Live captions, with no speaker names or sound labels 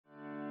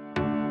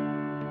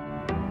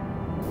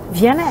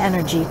Vienna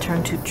Energy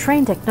turned to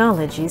Trane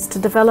Technologies to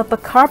develop a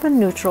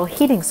carbon-neutral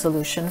heating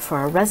solution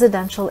for a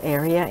residential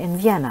area in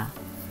Vienna.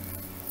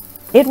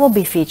 It will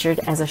be featured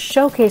as a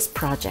showcase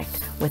project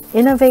with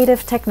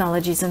innovative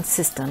technologies and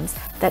systems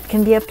that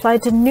can be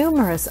applied to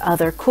numerous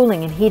other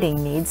cooling and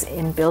heating needs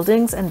in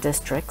buildings and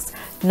districts,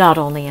 not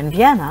only in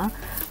Vienna,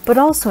 but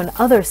also in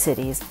other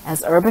cities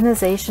as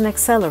urbanization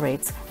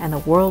accelerates and the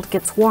world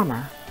gets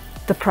warmer.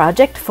 The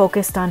project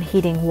focused on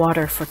heating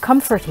water for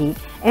comfort heat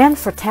and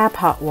for tap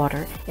hot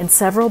water in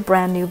several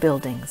brand new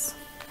buildings.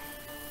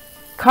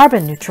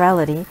 Carbon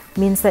neutrality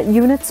means that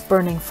units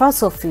burning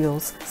fossil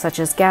fuels, such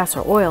as gas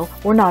or oil,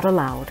 were not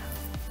allowed.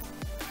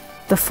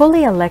 The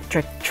fully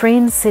electric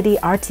Trane City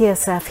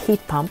RTSF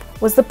heat pump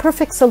was the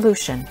perfect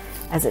solution,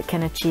 as it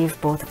can achieve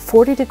both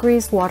 40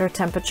 degrees water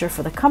temperature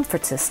for the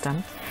comfort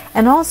system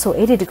and also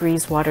 80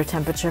 degrees water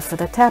temperature for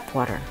the tap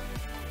water.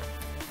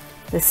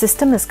 The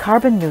system is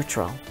carbon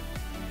neutral.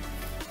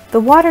 The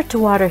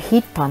water-to-water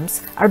heat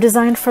pumps are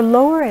designed for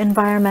lower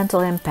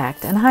environmental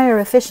impact and higher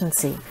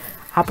efficiency,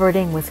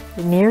 operating with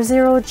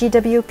near-zero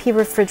GWP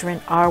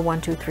refrigerant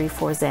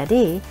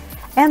R1234ZE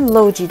and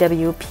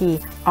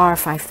low-GWP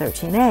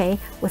R513A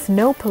with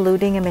no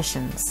polluting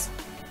emissions.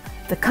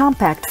 The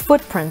compact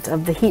footprint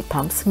of the heat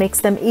pumps makes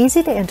them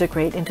easy to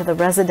integrate into the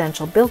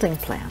residential building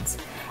plans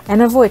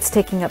and avoids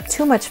taking up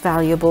too much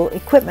valuable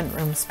equipment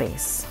room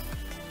space.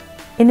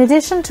 In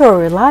addition to a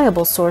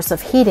reliable source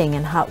of heating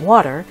and hot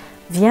water,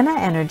 Vienna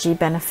Energy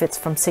benefits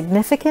from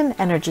significant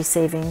energy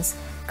savings,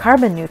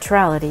 carbon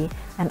neutrality,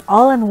 and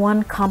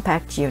all-in-one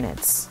compact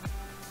units.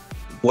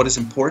 What is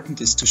important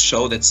is to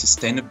show that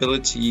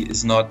sustainability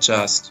is not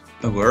just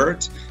a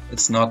word,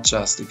 it's not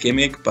just a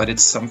gimmick, but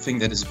it's something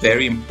that is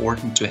very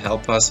important to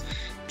help us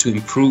to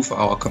improve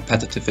our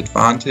competitive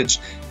advantage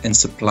and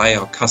supply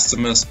our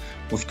customers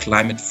with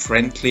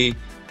climate-friendly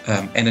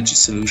energy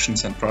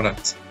solutions and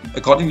products.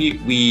 Accordingly,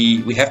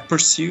 we have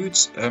pursued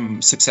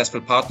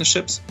successful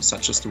partnerships,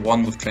 such as the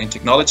one with Trane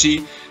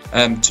Technology,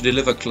 to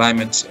deliver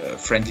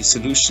climate-friendly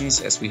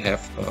solutions, as we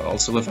have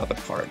also with other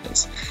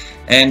partners.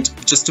 And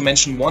just to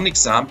mention one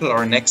example,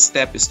 our next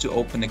step is to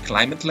open a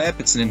climate lab.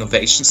 It's an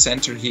innovation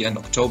center here in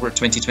October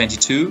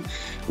 2022,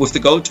 with the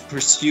goal to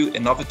pursue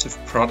innovative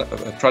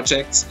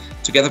projects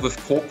together with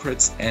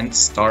corporates and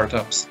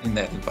startups in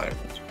that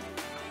environment.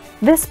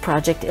 This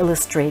project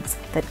illustrates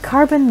that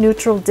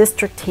carbon-neutral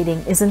district heating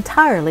is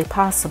entirely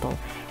possible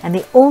and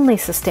the only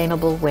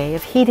sustainable way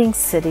of heating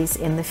cities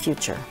in the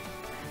future.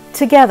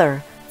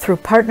 Together, through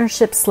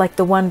partnerships like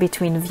the one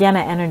between Wien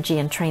Energie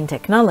and Trane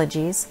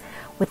Technologies,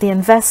 with the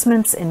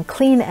investments in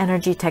clean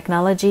energy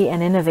technology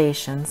and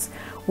innovations,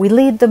 we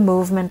lead the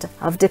movement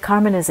of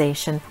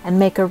decarbonization and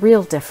make a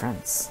real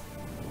difference.